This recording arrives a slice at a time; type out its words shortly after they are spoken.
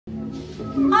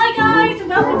Hi guys, and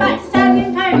welcome back to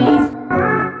Saddling Ponies.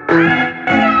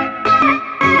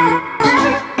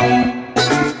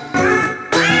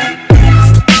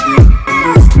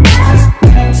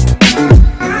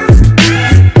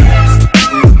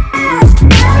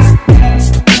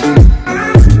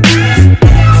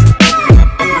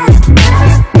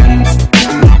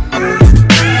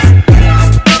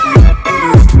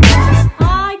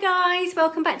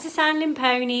 Welcome back to Saddling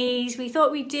Ponies. We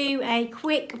thought we'd do a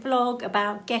quick vlog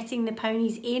about getting the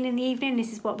ponies in the evening.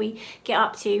 This is what we get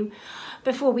up to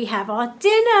before we have our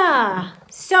dinner.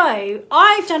 So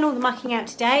I've done all the mucking out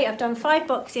today. I've done 5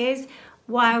 boxes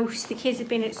whilst the kids have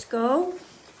been at school.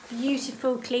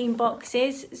 Beautiful clean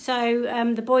boxes. So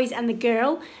the boys and the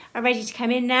girl are ready to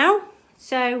come in now.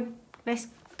 So let's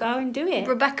go and do it.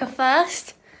 Rebecca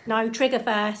first? No, Trigger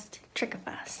first. Trigger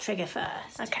first. Trigger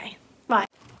first. Okay. Right.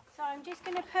 So I'm just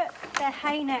going to put their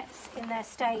hay nets in their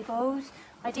stables.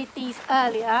 I did these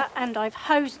earlier and I've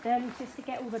hosed them just to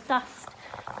get all the dust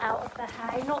out of the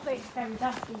hay. Not that it's very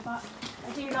dusty, but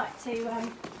I do like to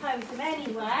hose them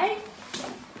anyway.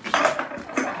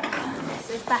 This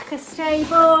is Becca's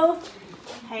stable.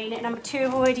 Hay net number 2,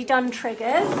 I've already done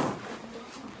Triggers.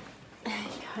 There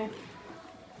you go.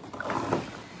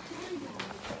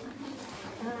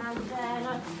 And then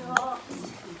I've got...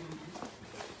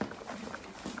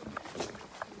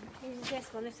 this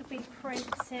one, this will be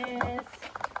Prince's.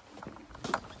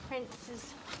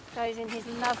 Prince's goes in his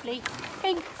lovely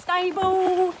pink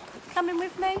stable. Coming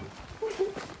with me.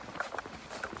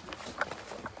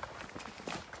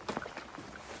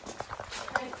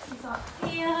 Prince is up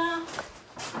here.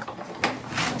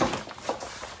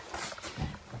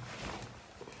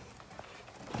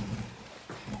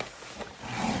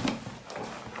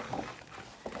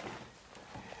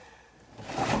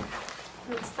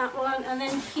 That's that one, and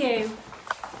then Hugh.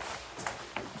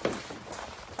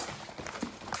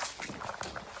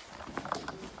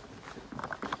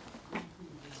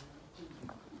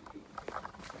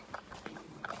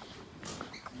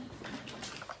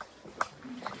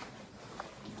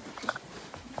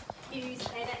 Hugh's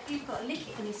got a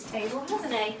licket in his table,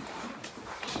 hasn't he?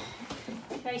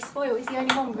 Very spoiled, he's the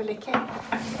only one with a licket.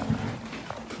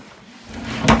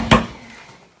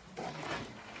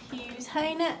 Hugh's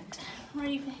hay net,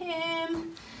 ready for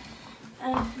him.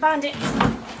 And Bandit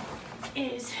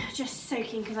is just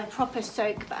soaking because I proper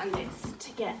soak Bandits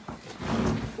to get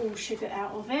all sugar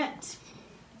out of it.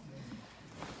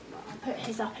 I'll put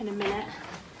his up in a minute.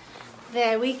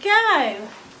 There we go.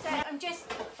 So I'm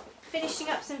just finishing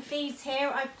up some feeds here.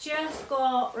 I've just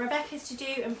got Rebecca's to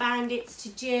do and Bandit's to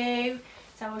do.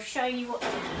 So I'll show you what they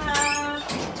have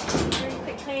very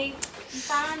quickly.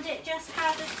 Bandit just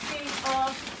has a scoop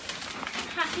of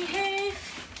Happy Hoof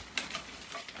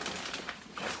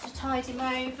to tide him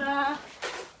over.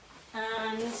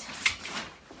 And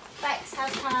Bex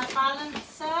has her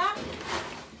balancer.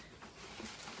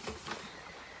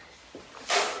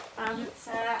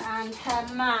 And her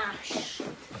mash.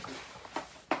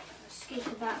 Scoop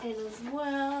of that in as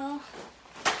well.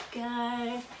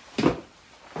 Go.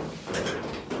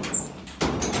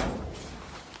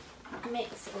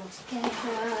 Mix it all together.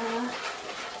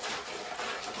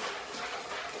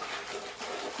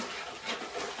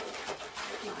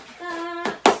 Like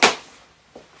that.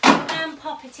 And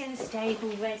pop it in the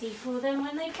stable ready for them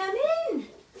when they come in.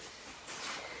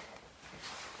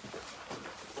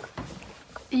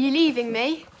 Are you leaving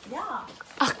me? Yeah.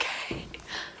 Okay.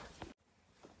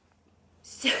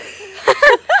 So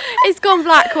it's gone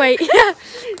black, wait.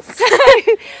 So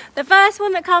the first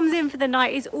one that comes in for the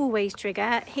night is always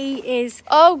Trigger. He is...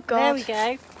 Oh God. There we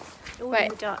go. All in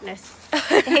the darkness.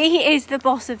 He is the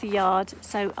boss of the yard,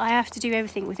 so I have to do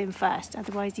everything with him first.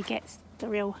 Otherwise he gets the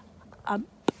real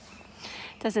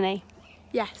doesn't he?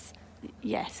 Yes.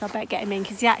 Yes, I better get him in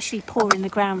because he's actually poor in the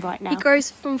ground right now. He grows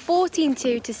from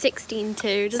 14.2 to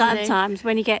 16.2, doesn't he? Sometimes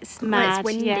when he gets mad.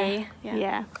 When it's windy.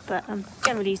 Yeah. But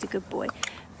generally he's a good boy.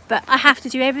 But I have to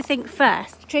do everything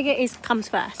first. Trigger comes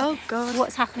first. Oh God.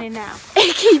 What's happening now?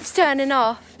 It keeps turning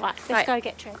off. Right, let's go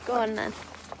get Trigger. Go on then.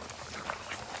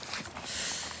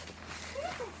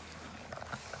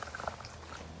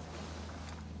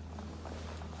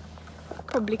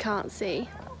 Probably can't see.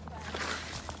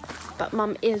 But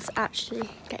Mum is actually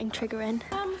getting Trigger in.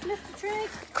 Mum's left the Trig.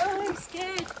 Oh, I'm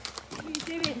scared. What are you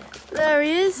doing? There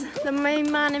he is, the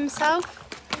main man himself.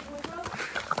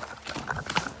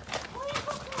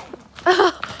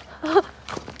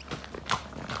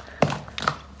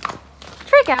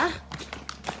 Trigger?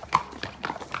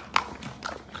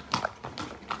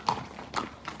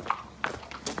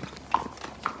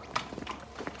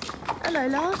 Hello,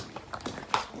 Lola.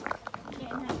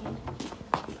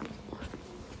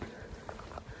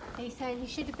 saying he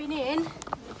should have been in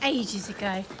ages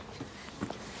ago.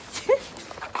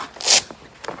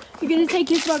 You're going to take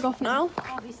his rug off now?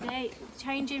 Obviously,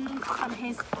 change him from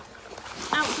his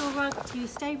outdoor rug to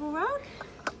stable rug.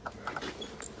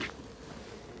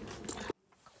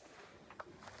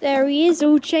 There he is,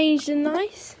 all changed and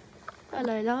nice.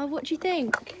 Hello, love. What do you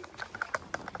think?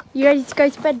 You ready to go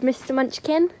to bed, Mr.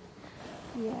 Munchkin?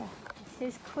 Yeah,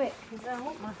 this is quick because I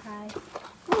want my hay.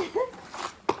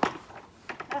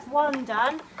 That's one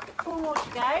done. 4 more to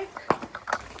go.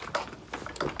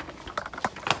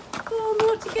 4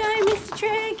 more to go, Mr.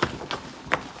 Trigg.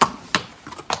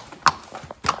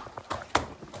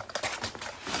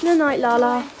 No night,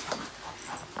 Lala.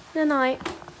 No night.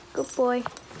 Good boy.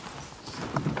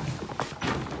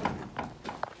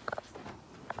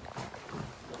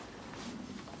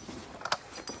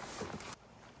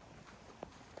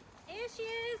 Here she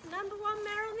is, #1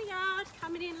 mare on the yard,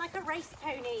 coming in like a race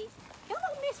pony. Come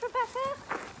on, Miss Rebecca.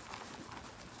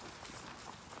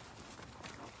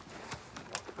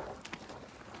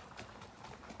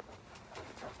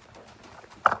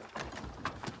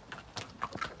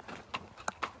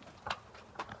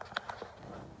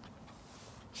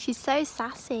 She's so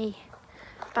sassy.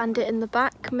 Bandit in the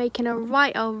back, making a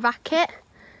right old racket.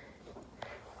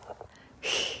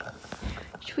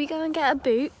 Should we go and get a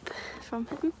boop from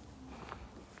him?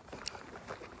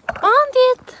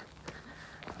 Bandit!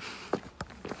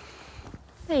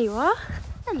 There you are.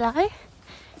 Hello.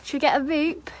 Should we get a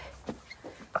boop?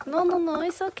 No,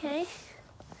 it's okay.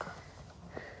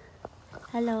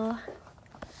 Hello.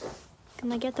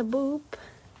 Can I get a boop?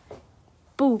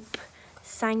 Boop.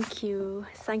 Thank you,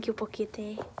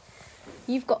 Pockety.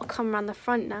 You've got to come round the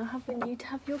front now, haven't you, to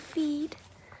have your feed?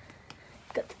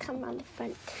 Got to come round the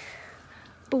front.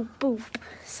 Boop, boop,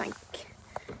 thank.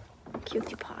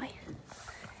 Cutie pie.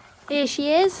 Here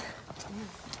she is.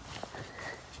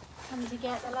 Come to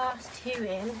get the last 2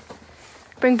 in.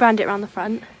 Bring Bandit round the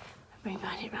front. Bring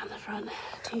Bandit round the front.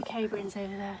 2 cabrins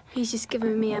over there. He's just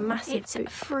given me a massive It's boop.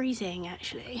 freezing,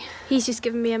 actually. He's just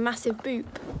given me a massive boop.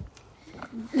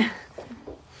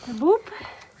 A boop.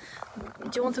 Do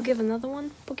you want to give another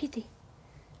one, Pockety?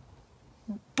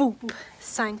 Boop,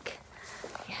 sank.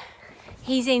 Yeah.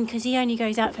 He's in because he only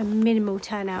goes out for minimal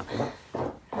turnout.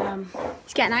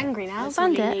 He's getting angry now, That's all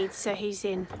he Bandit. needs, so he's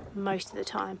in most of the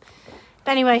time.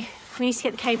 But anyway, we need to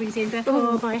get the cabrins in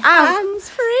before my Ow. hands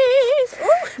freeze.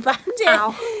 Oh, Bandit.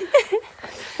 Ow.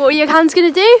 What are your hands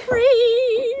going to do?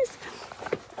 Freeze.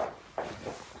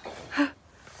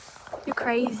 You're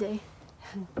crazy.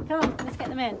 Come on, let's get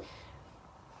them in.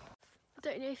 I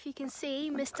don't know if you can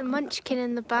see Mr. Munchkin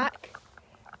in the back,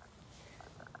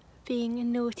 being a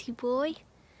naughty boy.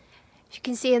 As you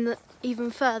can see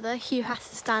even further, Hugh has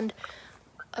to stand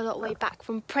a lot way back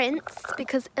from Prince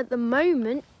because at the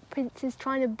moment Prince is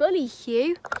trying to bully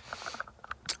Hugh,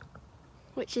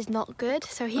 which is not good,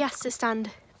 so he has to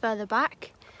stand further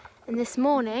back. And this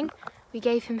morning we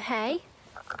gave him hay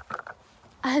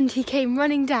and he came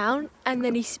running down and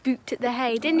then he spooked at the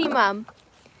hay, didn't he, Mum?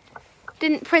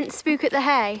 Didn't Prince spook at the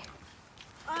hay?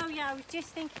 Oh yeah, I was just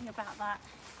thinking about that.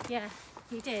 Yeah,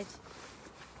 you did.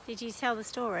 Did you tell the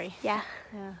story? Yeah.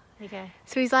 Yeah, there you go.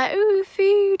 So he's like, ooh,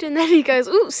 food, and then he goes,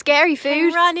 ooh, scary Came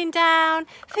food. running down,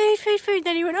 food.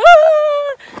 Then he went,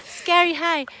 oh, scary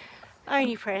hay.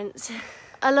 Only Prince.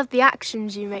 I love the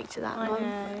actions you make to that, I Mum.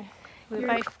 know. We're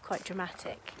You're- both quite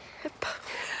dramatic.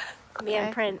 Me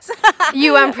and Prince.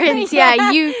 You and Prince,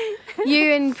 yeah. You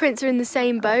and Prince are in the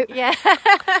same boat. Yeah.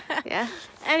 Yeah.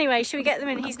 Anyway, should we get them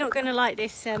in? He's not going to like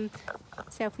this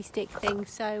selfie stick thing,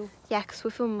 so Yeah, because we're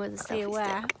filming with a be selfie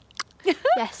aware. stick.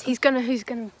 Yes, he's gonna.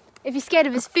 If he's scared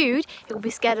of his food, he'll be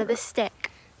scared of this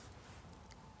stick.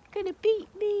 Gonna beat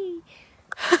me.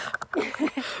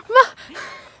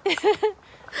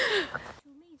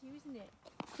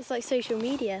 It's like social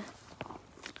media.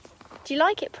 Do you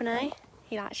like it, Pranay?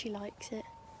 He actually likes it.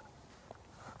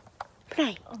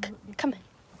 Pranay, come on.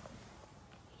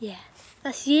 Yeah,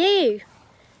 that's you.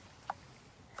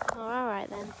 Oh, all right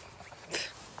then.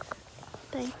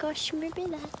 Thank gosh, maybe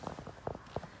that.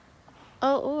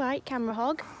 Oh, all right, camera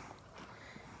hog.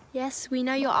 Yes, we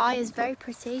know your eye is very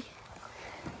pretty.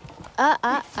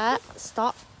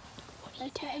 Stop. What are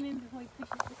you doing?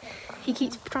 He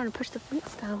keeps trying to push the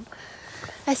fence down.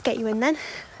 Let's get you in then.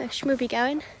 Shmooby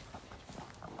going.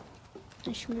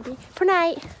 Shmooby.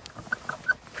 Pranay!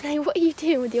 Pranay, what are you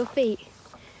doing with your feet?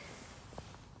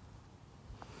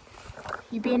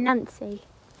 You being Nancy.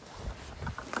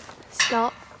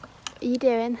 Stop. What are you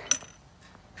doing?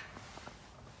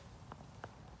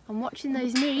 I'm watching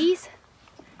those knees.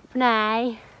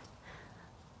 Pranay.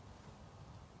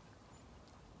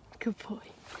 Good boy.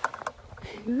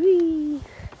 Whee.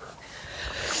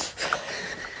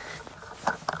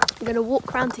 I'm gonna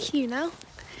walk round to Hugh now.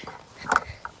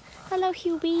 Hello,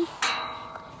 Hughie.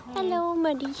 Hello,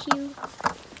 Muddy Hugh.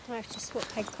 I have to swap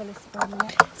head colours for a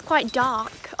minute. It's quite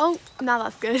dark. Oh, now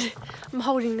that's good. I'm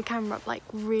holding the camera up like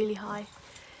really high.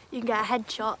 You can get a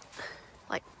headshot,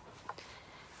 like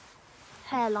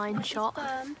hairline shot.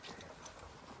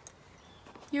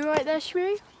 You right there,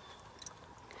 Shmoo?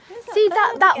 See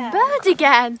that bird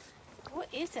again? What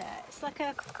is it? It's like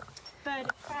a bird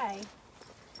of prey.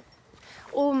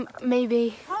 Or maybe.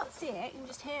 You can't see it, you can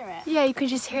just hear it. Yeah, you can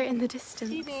just hear it in the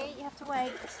distance. Phoebe, you have to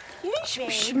wait.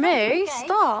 Shmoo,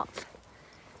 stop.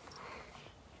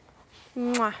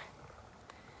 Mwah.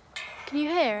 Can you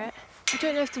hear it? I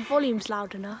don't know if the volume's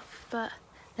loud enough, but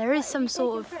there is some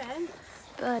sort of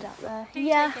bird up there.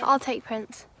 Yeah, I'll take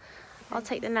Prince. I'll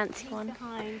take the Nancy one.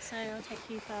 Behind, so I'll take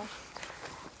you first.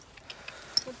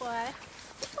 Good boy.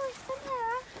 Good boy, stand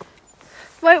there.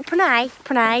 Wait,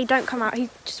 Pranay, don't come out. He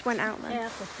just went out then. Yeah,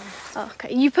 I've got him. Oh,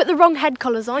 okay. You put the wrong head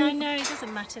collars on. No, no, it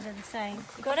doesn't matter, they're the same.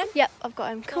 You got him? Yep, I've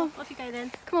got him. Come on. Off you go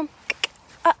then. Come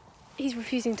on. He's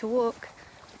refusing to walk.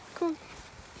 Come on.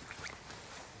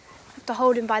 I have to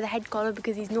hold him by the head collar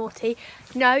because he's naughty.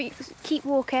 No, you keep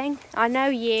walking. I know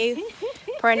you.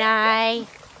 Pranay.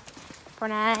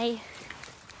 Pranay.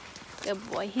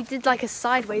 Good boy. He did like a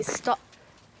sideways stop.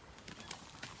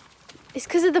 It's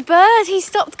because of the bird. He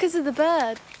stopped because of the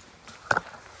bird.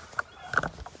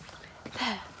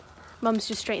 There. Mum's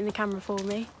just straightened the camera for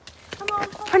me. Come on.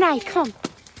 Pranay, come on.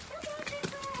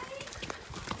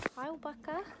 Hi,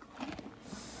 alpaca.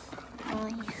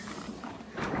 Hi.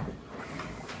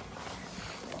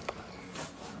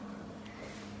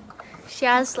 She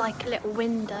has like a little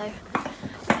window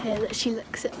here that she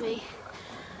looks at me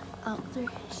out through.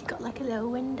 She's got like a little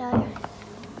window.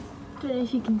 Don't know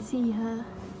if you can see her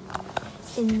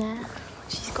in there.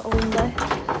 She's got a window.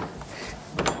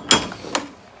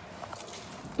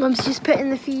 Mum's just put in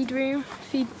the feed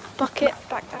bucket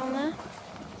back down there.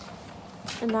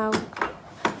 And now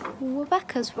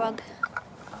Rebecca's rug.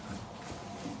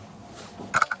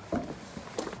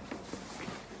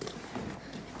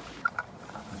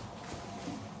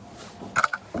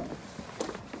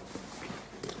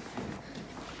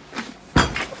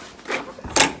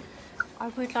 I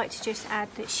would like to just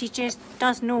add that she just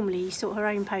does normally sort her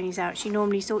own ponies out. She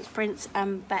normally sorts Prince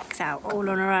and Beck's out all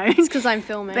on her own. It's because I'm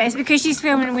filming. But it's because she's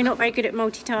filming and we're not very good at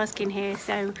multitasking here,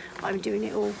 so I'm doing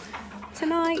it all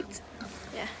tonight.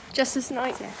 Yeah, just this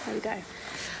night. Yeah, there we go.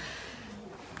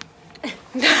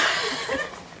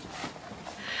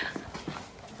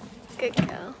 Good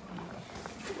girl.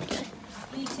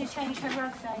 You need to change her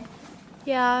rug though.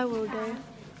 Yeah, I will do.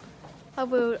 I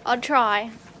will. I'll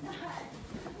try.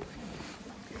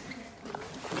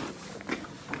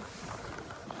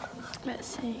 Let's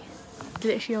see.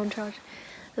 Literally on charge.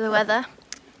 The weather.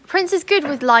 Prince is good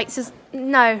with lights.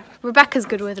 No, Rebecca's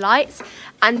good with lights.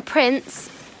 And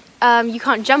Prince, you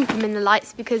can't jump him in the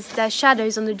lights because there's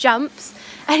shadows on the jumps.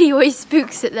 And he always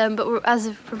spooks at them. But as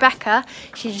of Rebecca,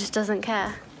 she just doesn't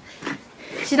care.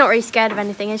 She's not really scared of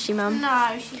anything, is she, Mum?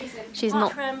 No, she isn't. She's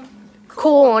Apart not. from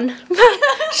Corn.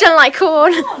 She doesn't like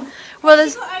corn. Well,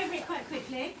 there's. She got over it quite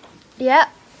quickly. Yeah.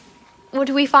 What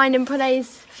do we find in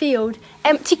Pranay's field?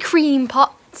 Empty cream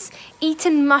pots,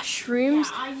 eaten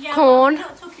mushrooms, Yeah, corn. I'm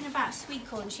not talking about sweet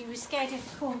corn. She was scared of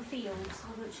corn fields,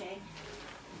 wasn't she?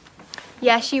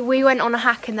 Yeah, we went on a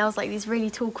hack and there was like these really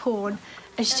tall corn,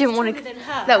 and she didn't want to.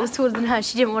 Her. That was taller than her.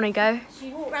 She didn't want to go. She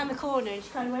walked around the corner and she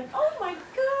kind of went, "Oh my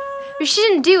god!" But she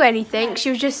didn't do anything. No. She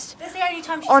was just That's the only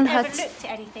time she's on ever her looked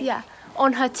at anything. yeah,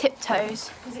 on her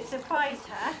tiptoes. Because it surprised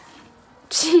her.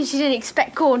 She didn't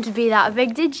expect corn to be that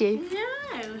big, did you?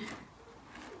 No.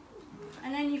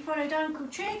 And then you followed Uncle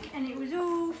Trick and it was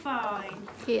all fine.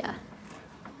 Yeah.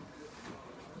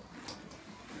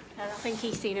 And I think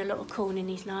he's seen a lot of corn in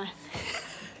his life.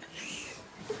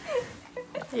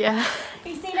 Yeah.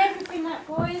 He's seen everything, that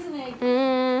boy, isn't he?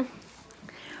 Well,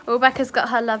 Rebecca's got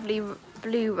her lovely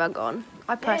blue rug on.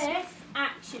 This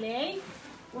actually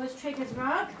was Trigger's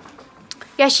rug.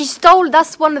 Yeah, she stole.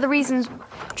 That's one of the reasons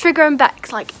Trigger and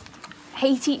Bex like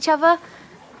hate each other.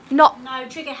 Not No,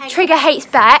 Trigger hates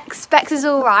Bex. Bex is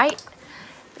all right.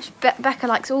 Becca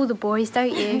likes all the boys,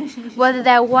 don't you? Whether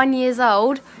they're 1 year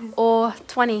old or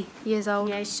 20 years old.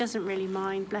 Yeah, she doesn't really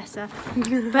mind, bless her.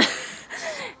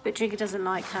 but Trigger doesn't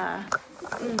like her.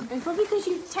 It's probably because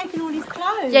you've taken all his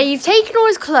clothes. Yeah, you've taken all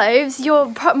his clothes.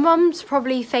 Your mum's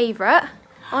probably favourite,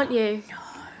 aren't you? No.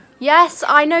 Yes,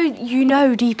 I know. You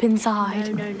know deep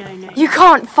inside. No. You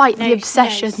can't fight the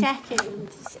obsession. No, second.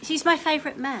 She's my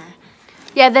favourite mare.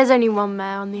 Yeah, there's only one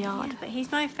mare on the yard. Yeah, but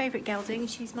he's my favourite gelding,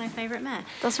 she's my favourite mare.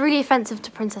 That's really offensive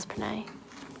to Princess Pony.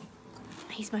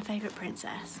 He's my favourite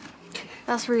princess.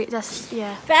 That's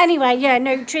yeah. But anyway, yeah,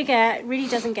 no, Trigger really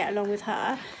doesn't get along with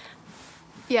her.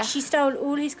 Yeah. She stole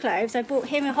all his clothes. I bought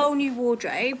him a whole new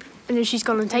wardrobe. And then she's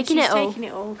gone and taken She's it all. taken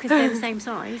it all because they're the same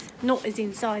size. Not as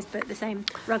in size, but the same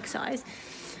rug size.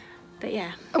 But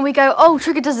yeah. And we go, oh,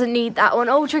 Trigger doesn't need that one.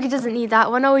 Oh, Trigger doesn't need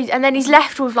that one. Oh, and then he's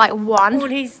left with like one. All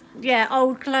his,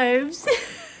 old clothes.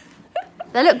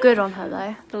 They look good on her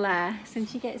though. Bless. And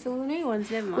she gets all the new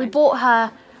ones, never mind. We bought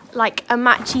her like a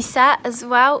matchy set as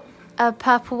well, a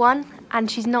purple one,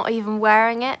 and she's not even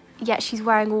wearing it, yet she's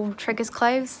wearing all Trigger's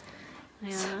clothes.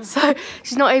 Yeah. So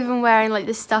she's not even wearing like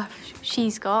the stuff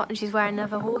she's got, and she's wearing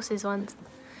other horses' ones.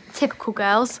 Typical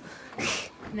girls.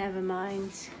 Never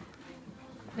mind.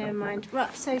 Never mind.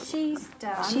 Right, so she's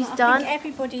done. She's I done. think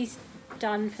everybody's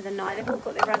done for the night. They've all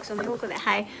got their rugs on, they've all got their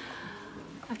hay.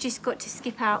 I've just got to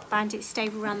skip out Bandit's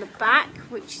stable around the back,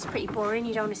 which is pretty boring.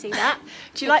 You don't want to see that.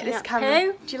 Do you like Picking this up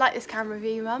camera? poo. Do you like this camera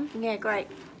view, Mum? Yeah, great.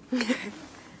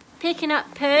 Picking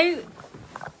up poo.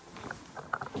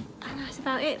 And that's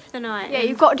about it for the night. Yeah,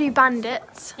 you've got to do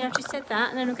Bandits. Yeah, I've just said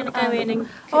that, and then I'm going to go in and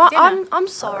Oh, cook dinner. I'm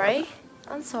sorry.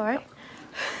 I'm sorry.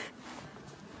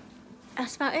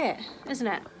 That's about it, isn't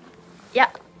it?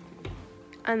 Yep.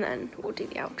 And then we'll do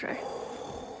the outro.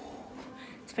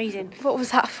 It's freezing. What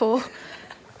was that for?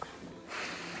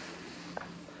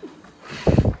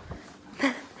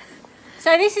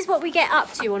 So this is what we get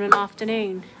up to on an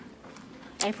afternoon.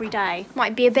 Every day.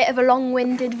 Might be a bit of a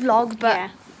long-winded vlog, but yeah.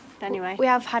 Anyway. we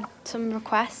have had some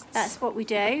requests. That's what we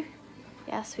do.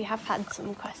 Yes, we have had some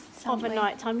requests. Of a haven't we?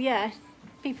 night time, yeah.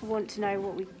 People want to know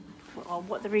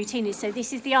what the routine is. So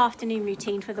this is the afternoon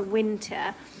routine for the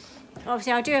winter.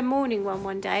 Obviously, I'll do a morning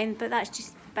one day, but that's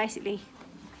just basically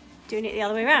doing it the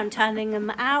other way around, turning them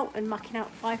out and mucking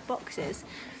out 5 boxes.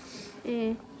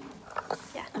 Mm.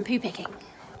 Yeah, and poo picking.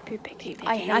 Poo picking.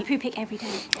 I poo pick every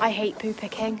day. I hate poo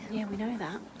picking. Yeah, we know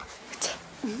that.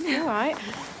 All right.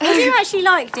 What do you actually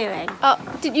like doing?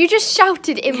 Oh, did you just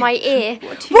shouted in my ear?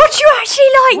 What do you actually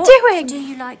like What doing? do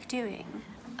you like doing?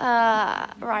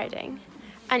 Riding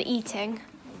and eating.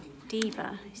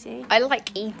 Diva, you see? I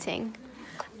like eating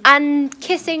and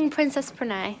kissing Princess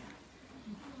Prenay.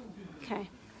 Okay.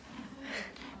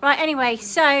 Right, anyway,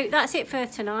 so that's it for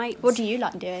tonight. What do you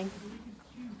like doing?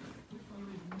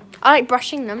 I like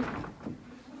brushing them.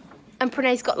 And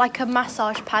Prenay's got like a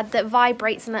massage pad that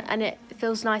vibrates and it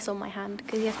feels nice on my hand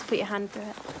because you have to put your hand through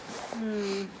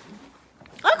it.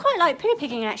 I quite like poo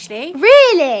picking actually.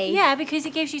 Really? Yeah, because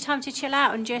it gives you time to chill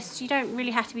out and you don't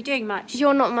really have to be doing much.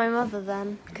 You're not my mother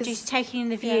then. Just taking in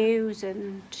the views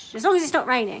and as long as it's not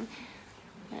raining,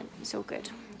 then it's all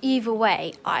good. Either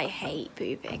way, I hate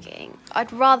poo picking.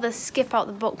 I'd rather skip out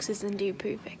the boxes than do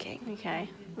poo picking. Okay,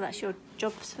 well that's your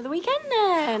jobs for the weekend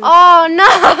then. Oh no,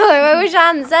 I wish I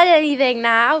hadn't said anything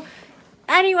now.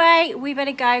 Anyway, we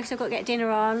better go because I've got to get dinner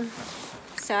on.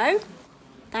 So,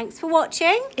 thanks for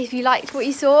watching. If you liked what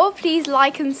you saw, please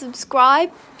like and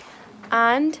subscribe.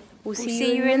 And we'll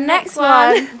see you in the next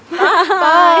one.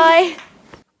 Bye.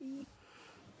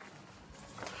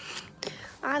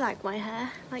 I like my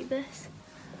hair like this.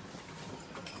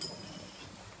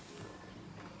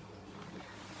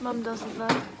 Mum doesn't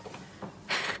though.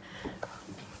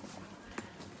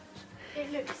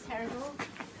 It looks terrible.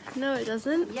 No, it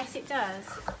doesn't. Yes, it does.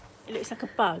 It looks like a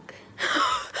bug.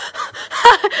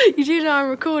 You do know I'm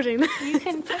recording. You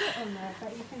can put it on there,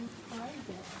 but you can find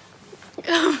it.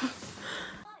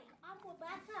 Hi, I'm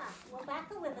Rebecca.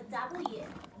 Rebecca with a W.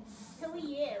 Who are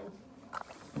you?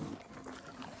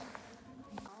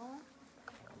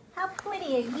 How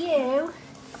pretty are you?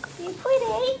 You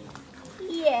pretty?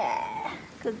 Yeah.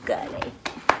 Good girlie.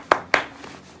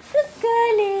 Good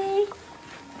girlie.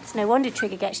 It's no wonder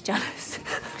Trigger gets jealous.